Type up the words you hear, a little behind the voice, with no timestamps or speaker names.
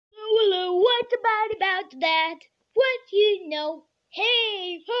What's about that? What you know?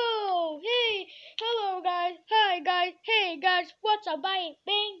 Hey ho, hey, hello guys, hi guys, hey guys, what's up? Bang,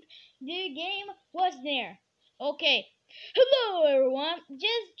 bang, the game was there. Okay, hello everyone,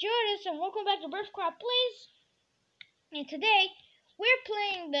 just join us and welcome back to Birthcraft Plays. And today we're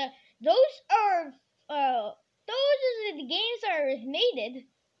playing those are the games that are mated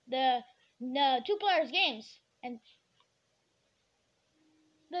the two players games and.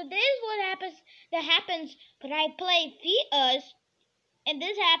 So this is what happens when I play Fetus, and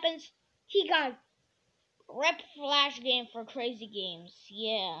this happens. He got rep flash game for crazy games.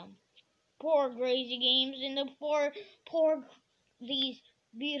 Yeah, poor crazy games and the poor these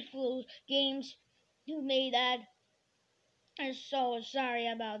beautiful games who made that. I'm so sorry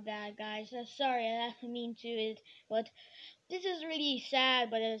about that, guys. I'm sorry, I didn't mean to it, but this is really sad.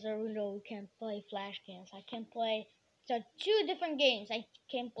 But as a rule, we can play flash games. I can play two different games. I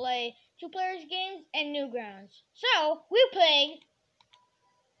can play two players games and Newgrounds. So we're playing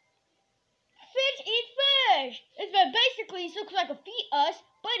Fish Eat Fish. It's basically it looks like a Fetus,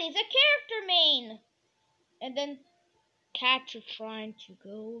 but it's a character main. And then cats are trying to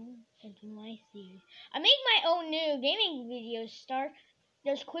go into my series. I make my own new gaming videos. Start.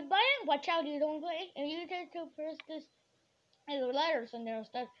 There's quit button. Watch out, you don't play. And you get to press this. And the letters and there's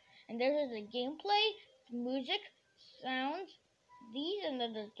stuff. And there's the gameplay, music, sounds, these, and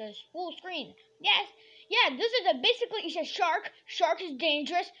the full screen. Yes, yeah, this is basically it's a shark. Shark is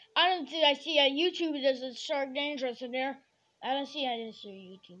dangerous. I see on YouTube there's a shark dangerous in there. I didn't see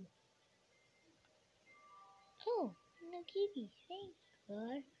YouTube. Oh, no kitties, thank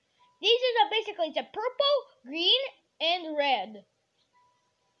God. These are basically it's a purple, green, and red.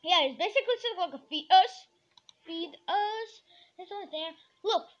 Yeah, it's basically something like a feed us. This one's there.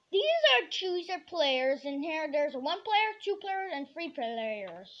 Look, these are chooser players, and here there's 1 player, 2 players, and 3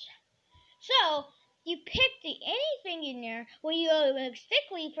 players. So you pick anything in there. When you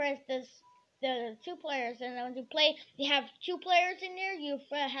stickly press the 2 players, and when you play, you have 2 players in there. You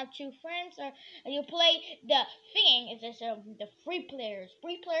have 2 friends, or you play the thing. It's just the 3 players.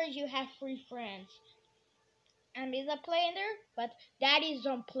 3 players, you have 3 friends. And there's a play in there, but daddies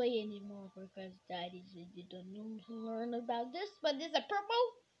don't play anymore because daddies they don't know to learn about this. But there's a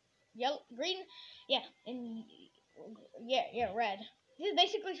purple, yellow, green, yeah, and red. This is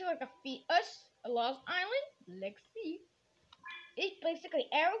basically sort of like a Fetus, a Lost Island. Let's see. It's basically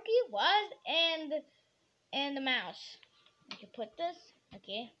arrow key, was, and the mouse. I can put this.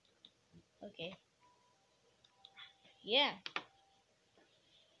 Okay. Yeah.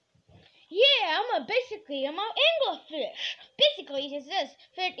 Yeah, I'm anglerfish. Basically, it's this.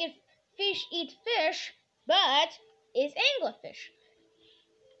 Fish eat fish, but it's anglerfish.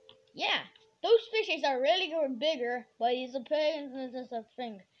 Yeah, those fishes are really bigger, but it's a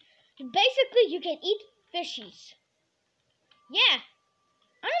thing. Basically, you can eat fishies. Yeah,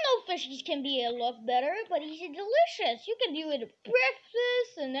 I don't know if fishies can be a lot better, but it's delicious. You can do it at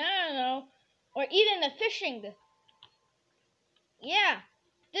breakfast, and I don't know, or even a fishing. Yeah.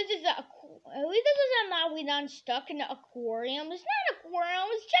 This is not we done stuck in the aquarium. It's not an aquarium.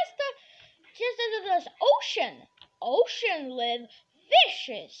 It's just a ocean. Ocean live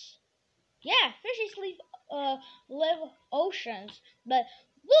fishes. Yeah, fishes live oceans. But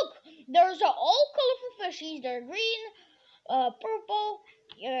look, there's all colorful fishes. They're green, purple,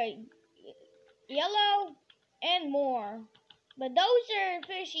 yellow, and more. But those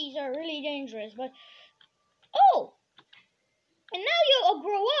fishies are really dangerous. But oh. And now you'll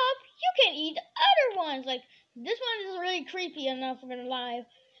grow up, you can eat other ones. Like, this one is really creepy, I'm not gonna lie.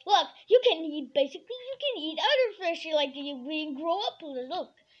 Look, you can eat other fish, like, when you grow up. Look,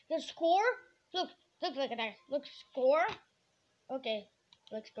 the score. Look at that. Look, score. Okay,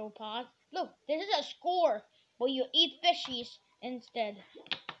 let's go pause. Look, this is a score, but you eat fishies instead.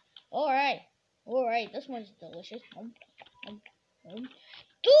 Alright, this one's delicious. Dude,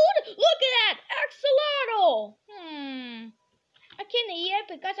 look at that! Axolotl! I can't eat it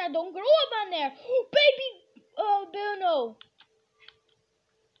because I don't grow up on there. Baby albino.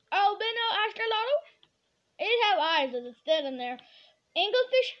 Albino axolotl? It have eyes as it's dead in there.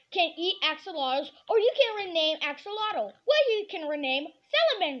 Anglerfish can eat axolotls, or you can rename axolotl. Well, you can rename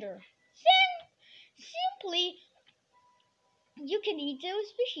salamander. Simply, you can eat those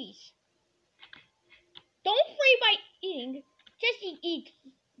species. Don't free by eating. Just eat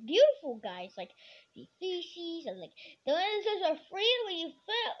beautiful guys like the feces and like the ones that are free when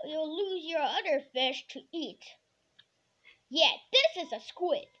you'll lose your other fish to eat. Yeah, this is a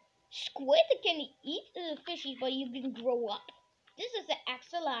squid. Squid can eat the fishes, but you can grow up. This is an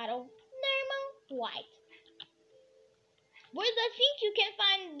axolotl, normal white. Whereas I think you can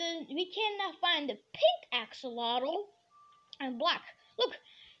find cannot find the pink axolotl and black. Look,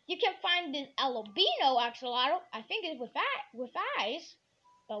 you can find this albino axolotl. I think it's with eyes,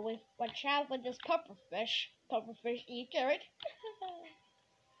 but watch out with this pufferfish. Pufferfish eat carrot.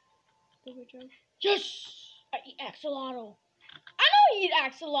 Yes, I eat axolotl. I don't eat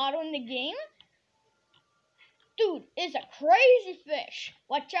axolotl in the game. Dude, it's a crazy fish.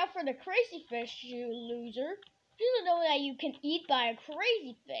 Watch out for the crazy fish, you loser. You don't know that you can eat by a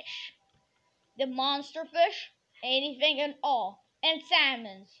crazy fish. The monster fish, anything and all. And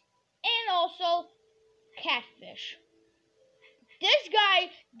salmons. And also catfish. This guy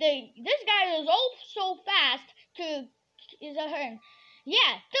is also fast to is a hern.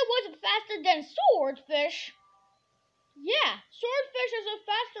 Yeah, that wasn't faster than swordfish. Yeah, swordfish isn't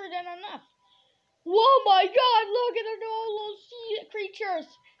faster than enough. Oh my god, look at all those sea creatures.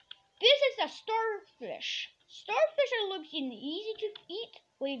 This is a starfish. Starfish looks easy to eat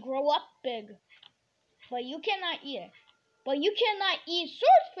when you grow up big. But you cannot eat it. But you cannot eat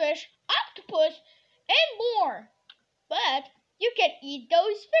swordfish, octopus, and more. But you can eat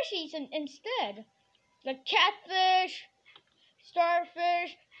those fishies instead. The catfish,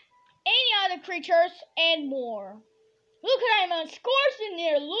 starfish, any other creatures, and more. Look at I'm on scores in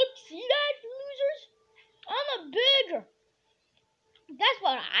there. Look, see that, losers? I'm a bigger. That's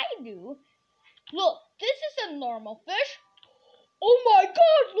what I do. Look, this is a normal fish. Oh my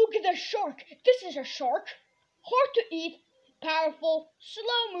god, look at the shark. This is a shark. Hard to eat, powerful,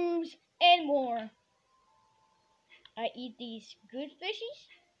 slow moves, and more. I eat these good fishies.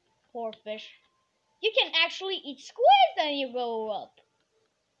 Poor fish. You can actually eat squids when you grow up.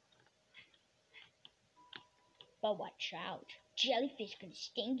 But watch out. Jellyfish can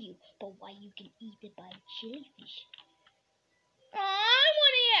sting you, but why you can eat it by jellyfish? I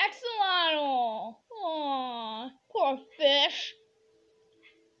want to eat axolotl. Aww, poor fish.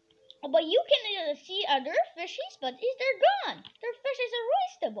 But you can see other fishies, but they're gone. Their fishes are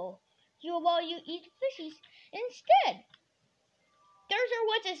roastable. While you eat fishies instead. Those are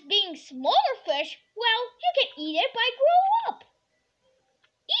what is being smaller fish. Well, you can eat it by grow up.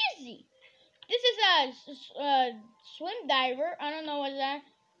 Easy. This is a swim diver. I don't know what that.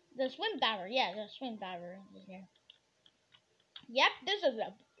 The swim diver. Yeah, the swim diver is here. Yep, this is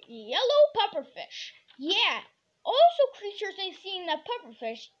a yellow pufferfish. Yeah. Also, creatures have seen a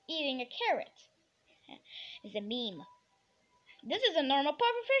pufferfish eating a carrot. It's a meme. This is a normal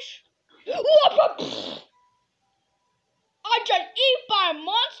pufferfish. I just eat by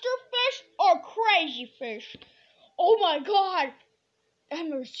monster fish or crazy fish. Oh my god.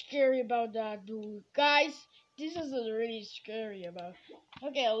 I'm really scary about that, dude. Guys, this is really scary about.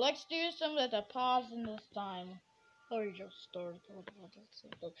 Okay, let's do some of the pause in this time. Or you just start.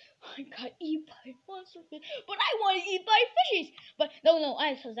 I got eat by monster fish, but I want to eat by fishies. But no,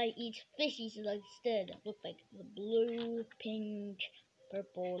 I eat fishies instead. Look like the blue, pink,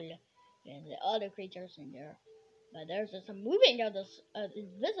 purple, and the other creatures in there. But there's some moving that is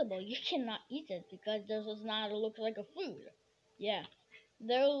invisible. You cannot eat it because this does not look like a food. Yeah,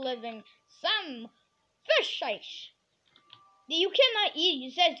 they're living some fish. You cannot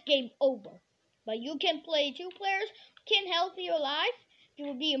eat. It says game over. But you can play 2 players. Can help you alive. You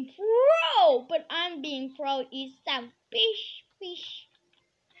will be pro. But I'm being pro. Eat some fish.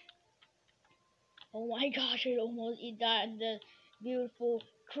 Oh my gosh! I almost eat that. The beautiful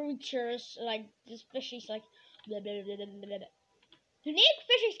creatures like this fishies like. Blah, blah, blah, blah, blah. Unique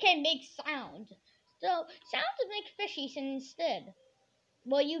fishies can make sound. So sounds make fishies instead.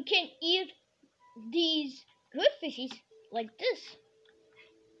 Well, you can eat these good fishies like this.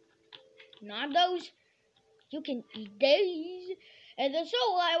 Not those. You can eat these. And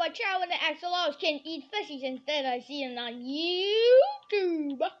so I watch out when the axolotls can eat fishies instead. I see them on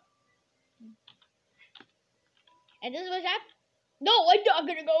YouTube. And this was happening. No, I'm not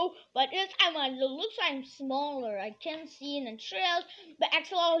gonna go. But this time it looks like I'm smaller. I can see in the trails. But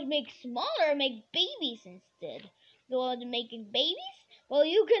axolotls make smaller, make babies instead. So making babies, well,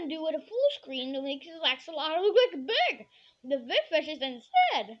 you can do it a full screen to make the axolotl look like big. The big fishes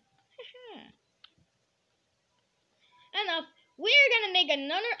instead. Enough. We're gonna make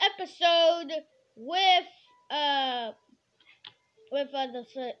another episode with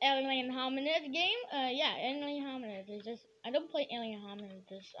this Alien Hominid game. Yeah, Alien Hominid is just. I don't play Alien Hominid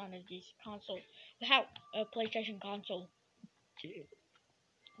this on this console. We have a PlayStation console.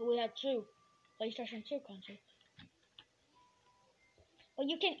 We have 2 PlayStation 2 console. Well,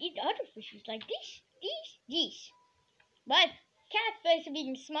 you can eat other fishes like these. But catfish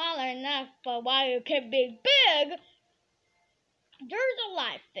being smaller enough, but while you can be big, there's a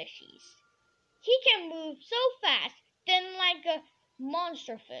live fishies. He can move so fast, then like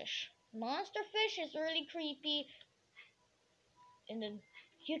monster fish. Monster fish is really creepy. And then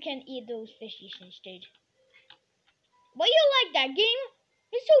you can eat those fishies instead. But you like that game?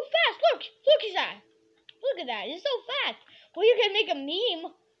 It's so fast. Look at that. Look at that. It's so fast. Well, you can make a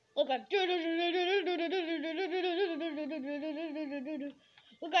meme. Look like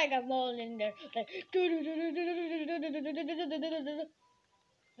look like I'm all in there. Like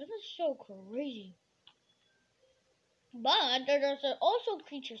this is so crazy. But there's also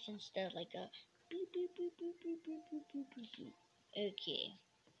creatures instead, like a beep beep beep beep beep beep beep beep beep beep. Okay,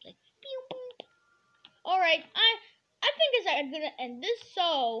 like beep beep. All right, I think it's I'm gonna end this.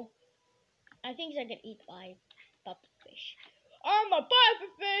 So I think I can eat 5 pufferfish. I'm a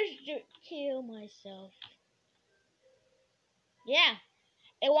pufferfish to kill myself. Yeah.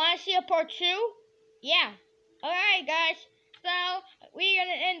 And want to see a part 2? Yeah. All right, guys. So we're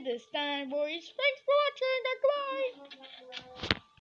gonna end this time, boys. Thanks for watching. Goodbye.